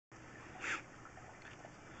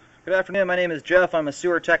Good afternoon, my name is Jeff. I'm a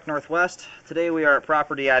Sewer Tech Northwest. Today we are at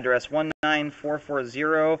property address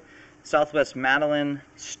 19440 Southwest Madeline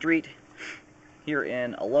Street here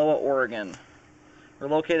in Aloha, Oregon. We're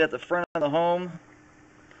located at the front of the home.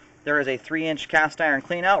 There is a 3-inch cast iron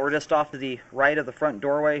cleanout. We're just off to the right of the front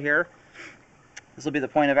doorway here. This will be the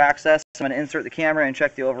point of access. I'm going to insert the camera and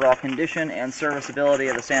check the overall condition and serviceability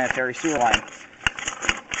of the sanitary sewer line.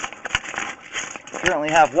 We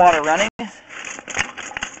currently have water running.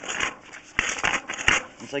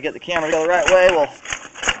 Once I get the camera to go the right way, we'll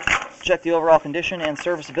check the overall condition and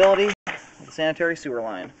serviceability of the sanitary sewer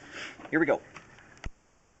line. Here we go.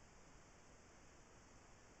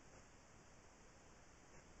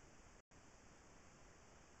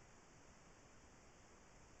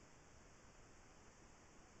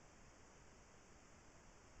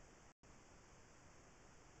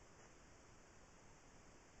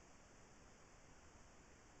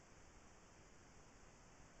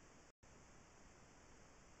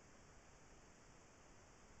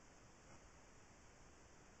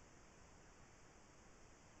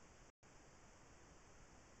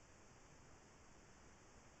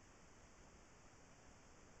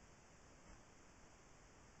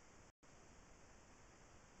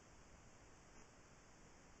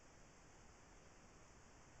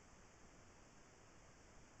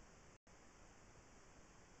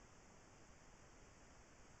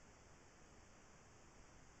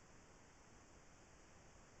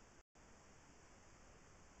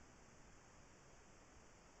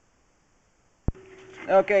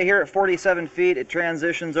 Okay, here at 47 feet, it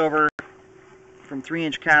transitions over from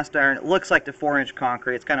 3-inch cast iron. It looks like to 4-inch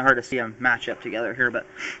concrete. It's kind of hard to see them match up together here, but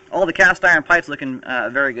all the cast iron pipes looking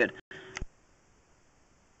very good.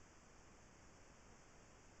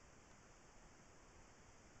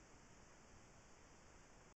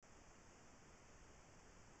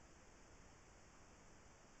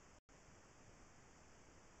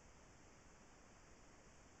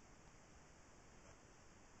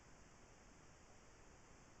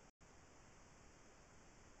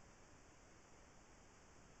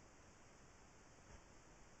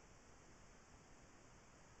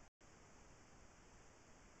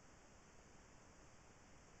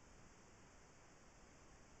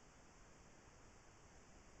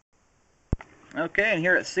 Okay, and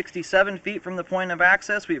here at 67 feet from the point of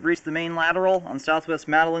access, we've reached the main lateral on Southwest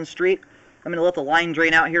Madeline Street. I'm going to let the line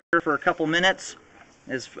drain out here for a couple minutes,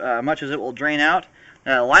 as much as it will drain out.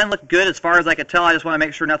 The line looked good as far as I could tell. I just want to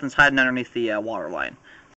make sure nothing's hiding underneath the water line.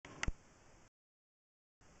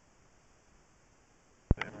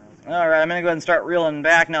 Alright, I'm going to go ahead and start reeling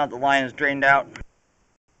back now that the line is drained out.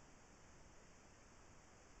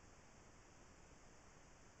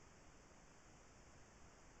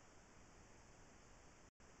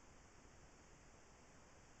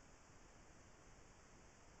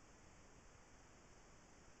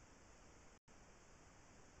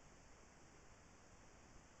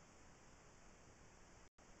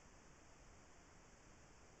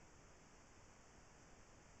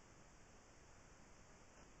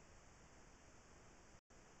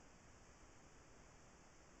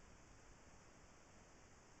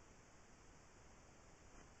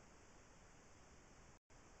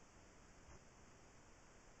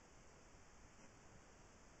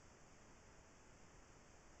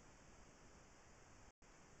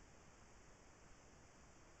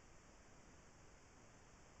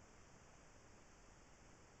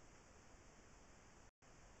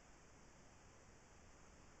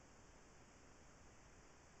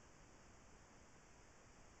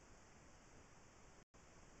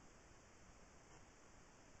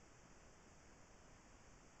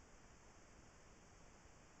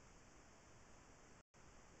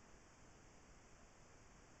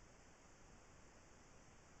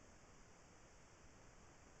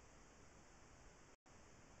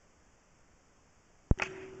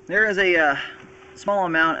 There is a small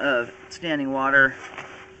amount of standing water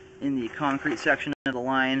in the concrete section of the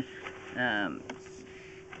line.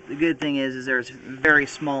 The good thing is there's a very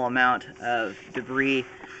small amount of debris.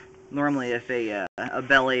 Normally if a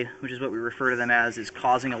belly, which is what we refer to them as, is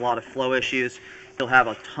causing a lot of flow issues, you'll have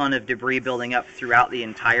a ton of debris building up throughout the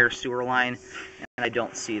entire sewer line, and I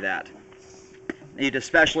don't see that. You'd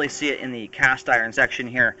especially see it in the cast iron section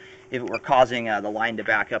here if it were causing the line to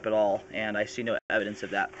back up at all, and I see no evidence of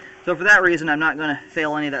that. So for that reason, I'm not going to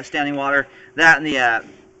fail any of that standing water. That and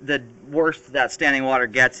the worst that standing water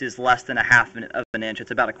gets is less than 1/2 of an inch.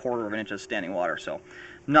 It's about 1/4 of an inch of standing water, so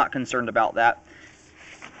I'm not concerned about that.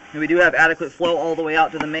 And we do have adequate flow all the way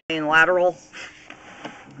out to the main lateral,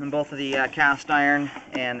 and both of the cast iron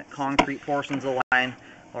and concrete portions of the line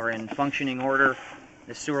are in functioning order.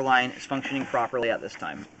 The sewer line is functioning properly at this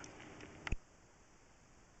time.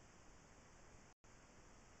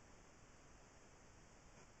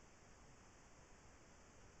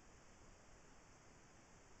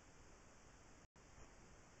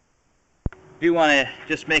 do want to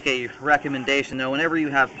just make a recommendation though. Whenever you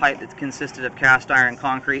have pipe that's consisted of cast iron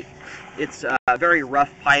concrete, it's a very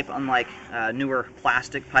rough pipe, unlike newer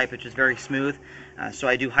plastic pipe, which is very smooth. So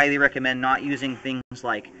I do highly recommend not using things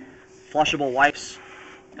like flushable wipes.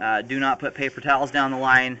 Do not put paper towels down the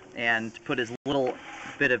line, and put as little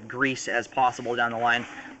bit of grease as possible down the line.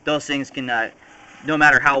 Those things can, no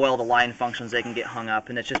matter how well the line functions, they can get hung up,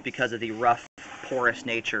 and it's just because of the rough, porous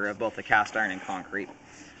nature of both the cast iron and concrete.